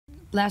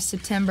last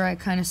September, I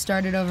kind of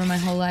started over my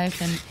whole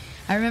life, and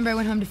I remember I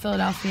went home to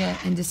Philadelphia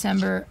in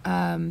December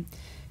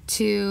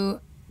to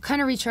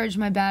kind of recharge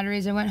my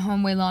batteries. I went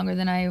home way longer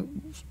than I,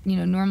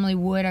 normally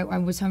would. I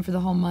was home for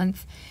the whole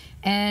month,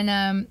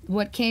 and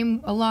what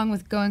came along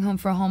with going home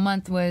for a whole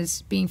month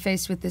was being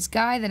faced with this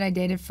guy that I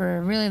dated for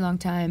a really long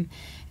time,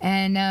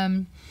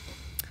 and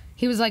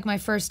he was like my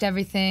first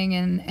everything,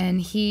 and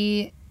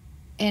he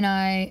and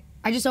I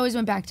just always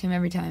went back to him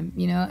every time,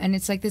 and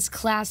it's like this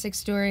classic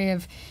story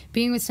of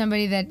being with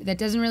somebody that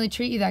doesn't really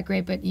treat you that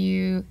great, but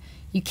you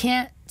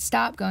can't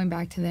stop going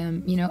back to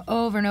them,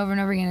 over and over and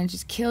over again. It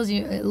just kills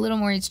you a little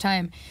more each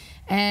time.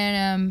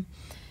 And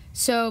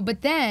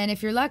but then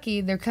if you're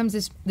lucky, there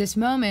comes this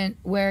moment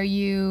where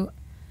you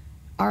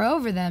are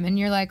over them and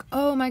you're like,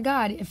 oh my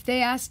God, if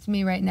they asked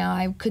me right now,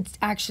 I could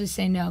actually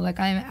say no. Like,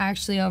 I'm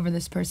actually over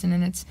this person.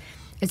 And it's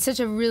such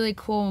a really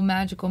cool,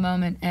 magical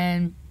moment.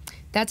 And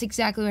that's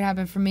exactly what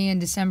happened for me in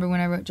December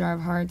when I wrote Jar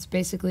of Hearts.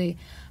 Basically,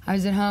 I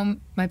was at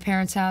home, my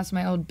parents' house,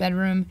 my old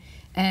bedroom,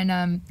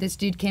 and this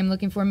dude came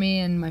looking for me,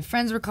 and my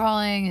friends were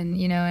calling,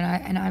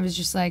 and I was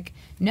just like,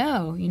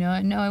 no,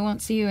 I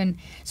won't see you. And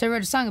so I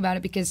wrote a song about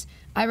it, because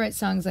I write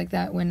songs like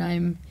that when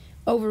I'm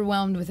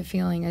overwhelmed with a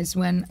feeling, as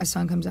when a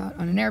song comes out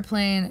on an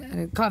airplane, at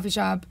a coffee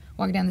shop,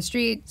 walking down the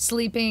street,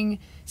 sleeping,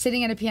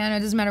 sitting at a piano.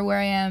 It doesn't matter where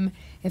I am.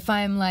 If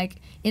I'm like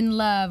in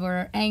love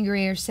or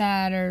angry or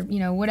sad or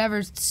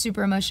whatever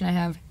super emotion I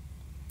have,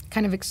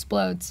 kind of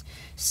explodes.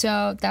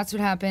 So that's what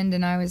happened,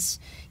 and I was,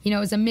 it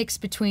was a mix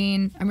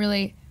between, I'm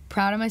really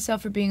proud of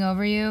myself for being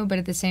over you, but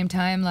at the same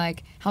time,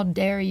 like, how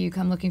dare you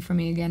come looking for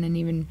me again and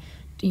even,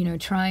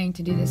 trying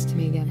to do this to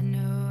me again. I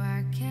know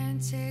I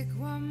can't take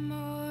one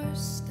more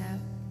step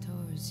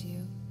towards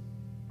you,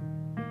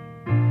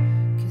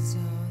 'cause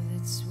all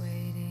that's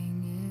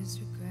waiting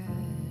is regret.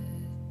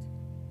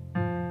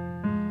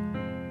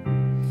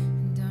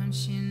 And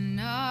don't you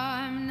know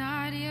I'm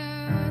not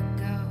your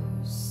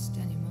ghost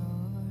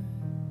anymore?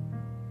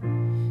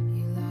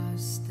 You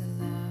lost the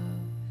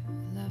love I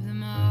love the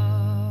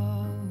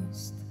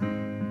most. I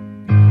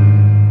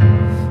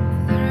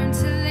learned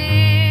to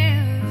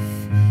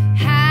live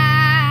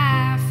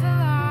half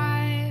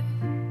alive,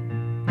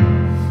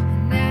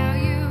 and now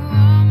you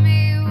want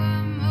me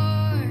one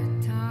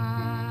more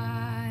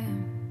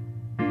time.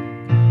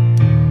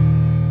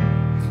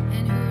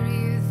 And who do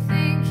you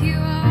think you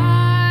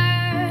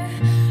are,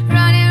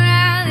 running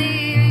around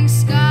leaving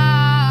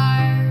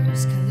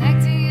scars,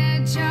 collecting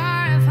a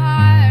jar of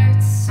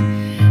hearts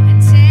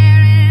and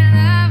tearing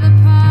love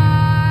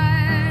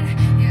apart?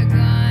 You're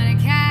gonna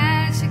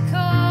catch a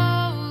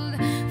cold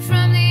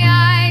from the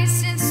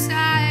ice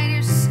inside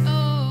your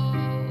soul.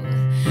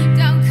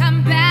 Don't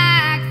come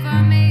back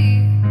for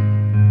me.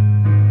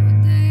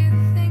 Who do you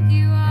think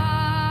you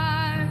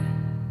are?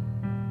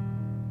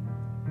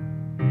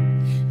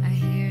 I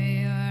hear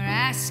you're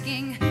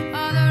asking